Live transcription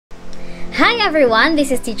Hi everyone, this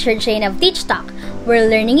is Teacher Jane of Teach Talk, where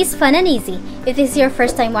learning is fun and easy. If this is your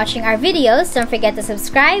first time watching our videos, don't forget to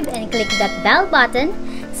subscribe and click that bell button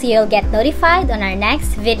so you'll get notified on our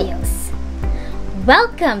next videos.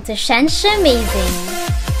 Welcome to Science Amazing!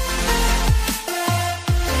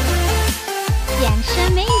 Science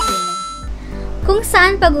Amazing! Kung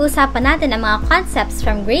saan pag-uusapan natin ang mga concepts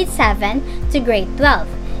from grade 7 to grade 12,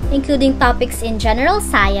 including topics in general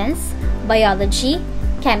science, biology,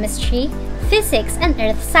 chemistry, physics, and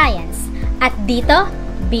earth science. At dito,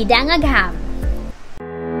 bida ang agham!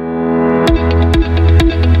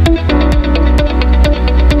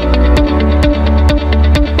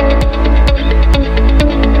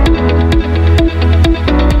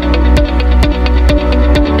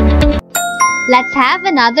 Let's have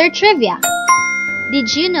another trivia!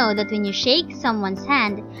 Did you know that when you shake someone's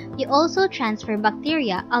hand, you also transfer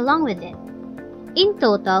bacteria along with it? In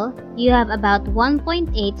total, you have about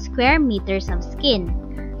 1.8 square meters of skin,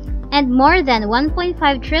 and more than 1.5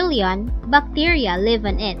 trillion bacteria live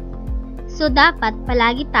on it. So dapat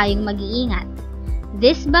palagi tayong mag-iingat.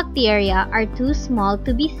 These bacteria are too small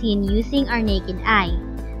to be seen using our naked eye.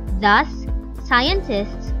 Thus,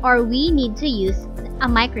 scientists or we need to use a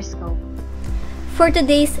microscope. For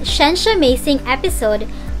today's Science Amazing episode,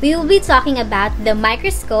 we will be talking about the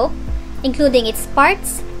microscope, including its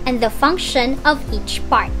parts and the function of each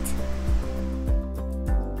part.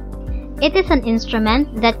 It is an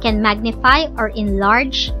instrument that can magnify or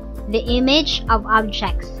enlarge the image of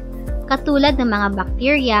objects, katulad ng mga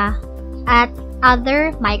bacteria at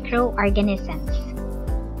other microorganisms.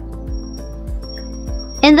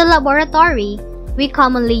 In the laboratory, we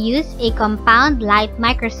commonly use a compound light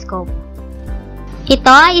microscope. Ito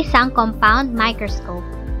ay isang compound microscope.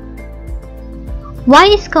 Why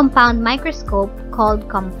is compound microscope called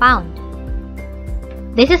compound?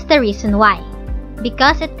 This is the reason why.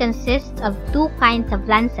 Because it consists of two kinds of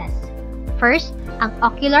lenses. First, ang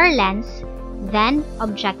ocular lens, then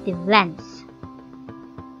objective lens.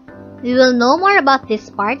 We will know more about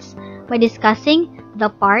these parts by discussing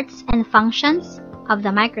the parts and functions of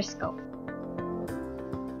the microscope.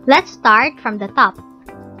 Let's start from the top.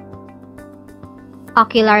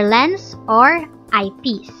 Ocular lens or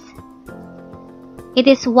eyepiece. It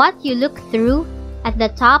is what you look through at the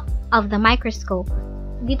top of the microscope.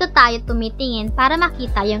 Dito tayo tumitingin para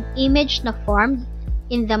makita yung image na formed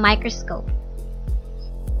in the microscope.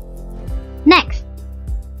 Next,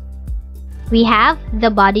 we have the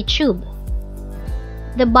body tube.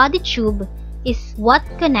 The body tube is what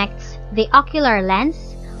connects the ocular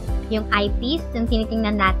lens, yung eyepiece yung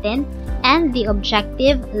tinitingnan natin, and the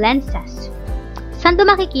objective lenses. Saan do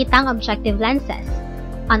makikita ang objective lenses?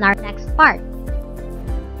 On our next part.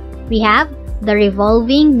 We have the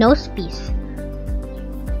revolving nosepiece.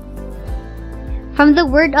 From the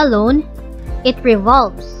word alone, it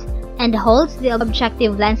revolves and holds the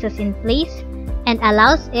objective lenses in place and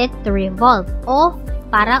allows it to revolve o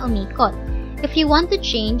para umikot. If you want to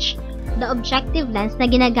change the objective lens na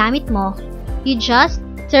ginagamit mo, you just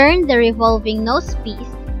turn the revolving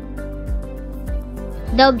nosepiece,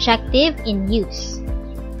 the objective in use.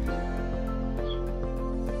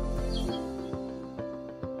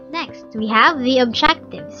 Next, we have the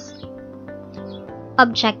objectives.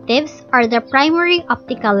 Objectives are the primary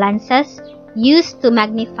optical lenses used to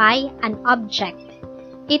magnify an object.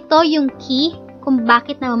 Ito yung key kung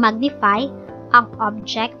bakit na magnify ang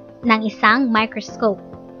object ng isang microscope.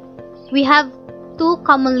 We have two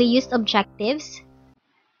commonly used objectives,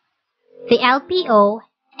 the LPO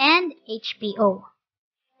and HPO.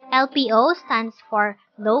 LPO stands for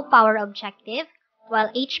low power objective, while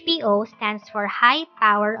HPO stands for high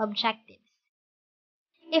power objectives.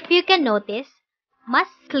 If you can notice, mas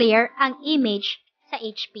clear ang image sa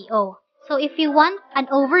HPO. So if you want an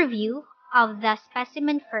overview of the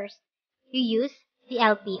specimen first, you use the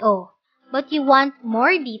LPO. But you want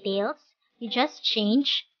more details, you just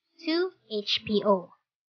change to HPO.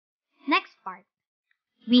 Next part,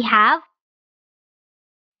 we have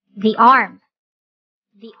the arm.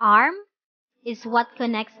 The arm is what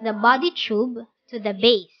connects the body tube to the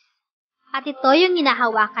base. At ito yung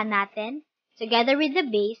hinahawakan natin together with the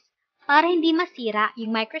base para hindi masira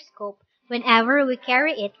yung microscope whenever we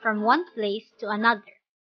carry it from one place to another.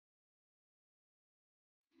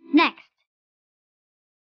 Next,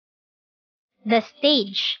 the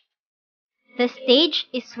stage. The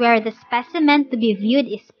stage is where the specimen to be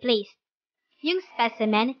viewed is placed. Yung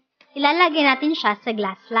specimen, ilalagay natin siya sa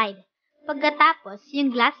glass slide. Pagkatapos,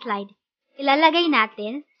 yung glass slide, ilalagay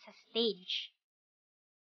natin sa stage.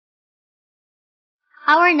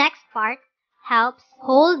 Our next part helps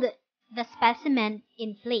hold the specimen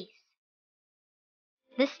in place.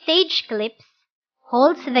 The stage clips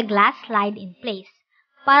holds the glass slide in place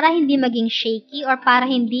para hindi maging shaky or para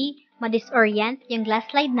hindi ma-disorient yung glass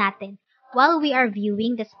slide natin while we are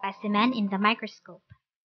viewing the specimen in the microscope.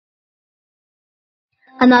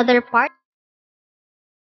 Another part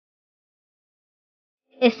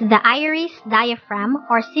is the iris diaphragm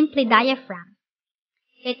or simply diaphragm.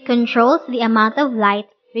 It controls the amount of light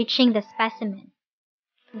reaching the specimen.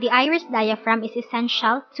 The iris diaphragm is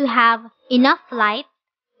essential to have enough light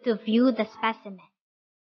to view the specimen.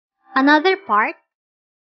 Another part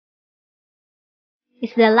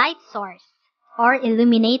is the light source or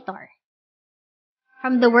illuminator.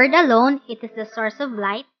 From the word alone, it is the source of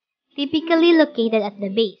light, typically located at the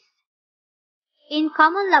base. In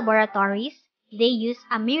common laboratories, they use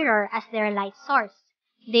a mirror as their light source.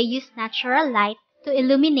 They use natural light to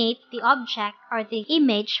illuminate the object or the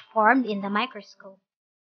image formed in the microscope.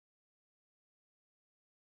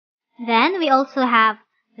 Then we also have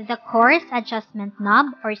the coarse adjustment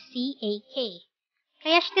knob or CAK.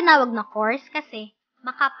 Kaya siya tinawag na coarse kasi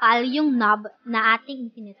makapal yung knob na ating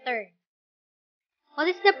tiniturn. What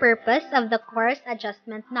is the purpose of the coarse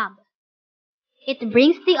adjustment knob? It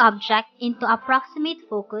brings the object into approximate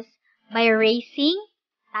focus by raising,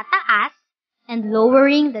 tataas, and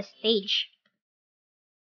lowering the stage.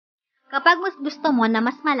 Kapag mas gusto mo na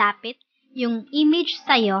mas malapit yung image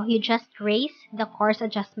sa'yo, you just raise the coarse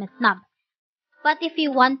adjustment knob. But if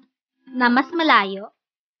you want na mas malayo,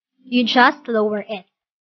 you just lower it.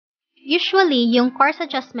 Usually, yung coarse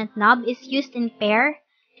adjustment knob is used in pair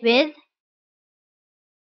with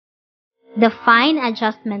the fine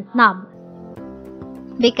adjustment knob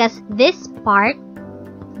because this part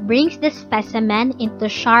brings the specimen into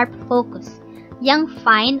sharp focus. Yang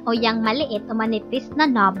fine o yang maliit o manipis na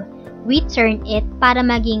knob, we turn it para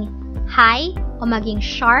maging high o maging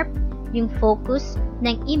sharp yung focus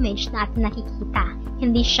ng image na ating nakikita.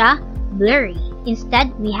 Hindi siya blurry. Instead,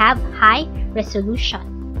 we have high resolution.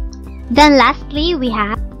 Then lastly, we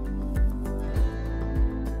have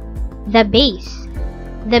the base.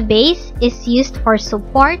 The base is used for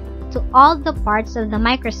support to all the parts of the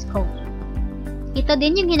microscope. Ito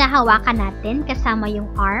din yung hinahawakan natin kasama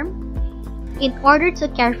yung arm in order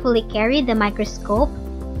to carefully carry the microscope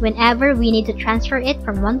whenever we need to transfer it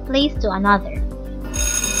from one place to another.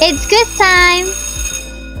 It's quiz time!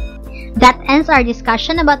 That ends our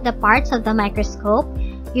discussion about the parts of the microscope.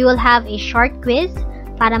 We will have a short quiz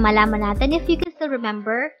para malaman natin if you can still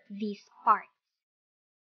remember these parts.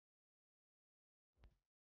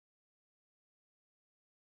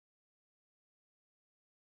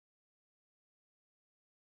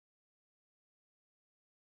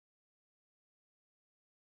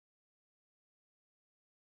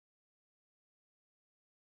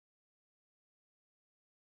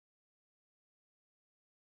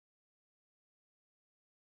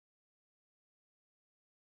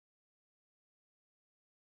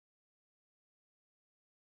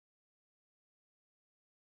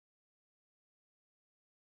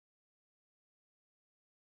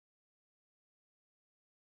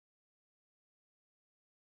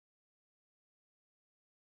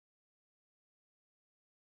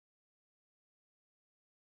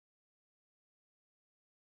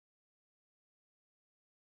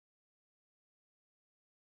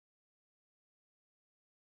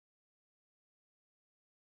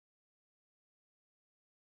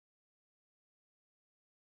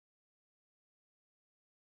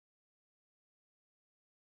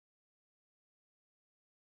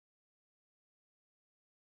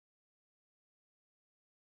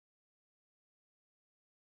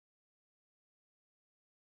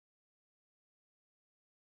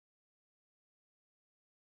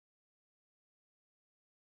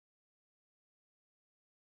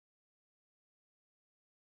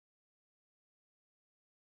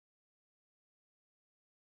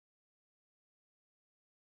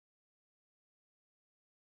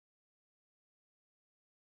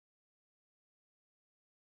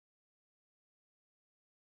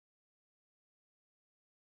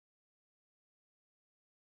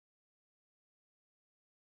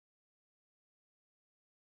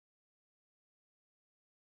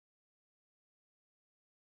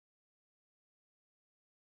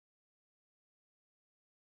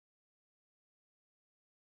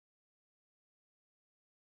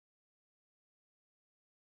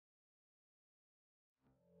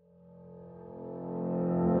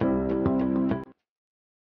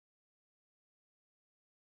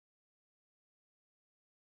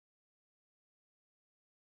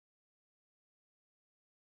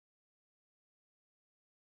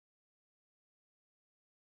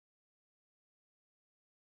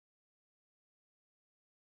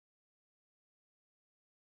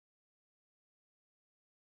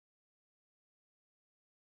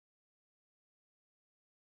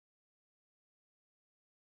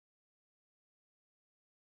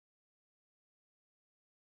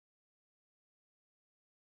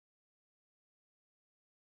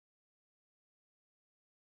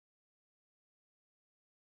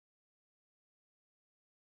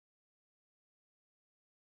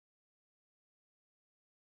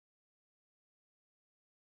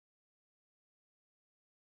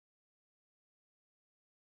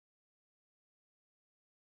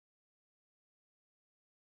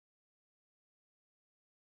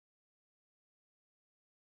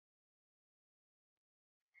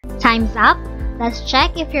 Time's up. Let's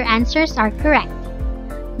check if your answers are correct.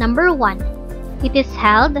 Number 1. It is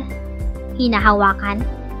held, hinahawakan,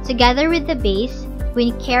 together with the base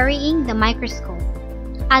when carrying the microscope.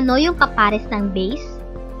 Ano yung kapares ng base?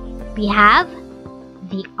 We have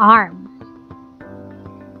the arm.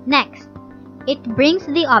 Next, it brings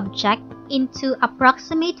the object into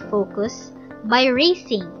approximate focus by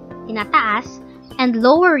raising, tinataas, and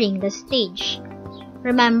lowering the stage.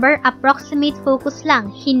 Remember, approximate focus lang,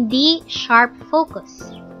 hindi sharp focus.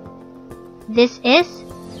 This is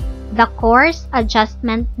the coarse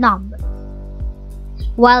adjustment knob,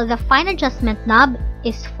 while the fine adjustment knob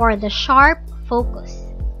is for the sharp focus.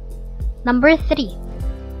 Number 3.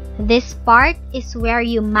 This part is where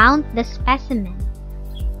you mount the specimen.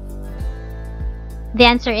 The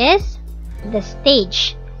answer is the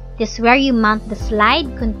stage. This is where you mount the slide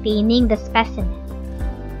containing the specimen.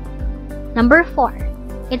 Number 4.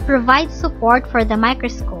 It provides support for the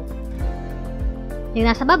microscope. Yung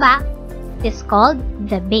nasa baba is called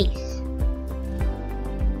the base.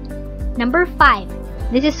 Number 5.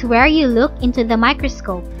 This is where you look into the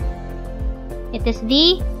microscope. It is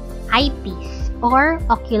the eyepiece or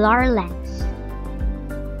ocular lens.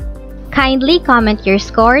 Kindly comment your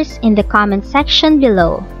scores in the comment section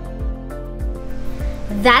below.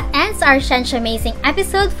 That ends our Science Amazing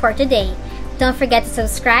episode for today. Don't forget to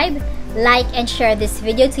subscribe, like, and share this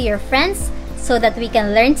video to your friends so that we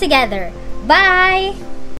can learn together. Bye!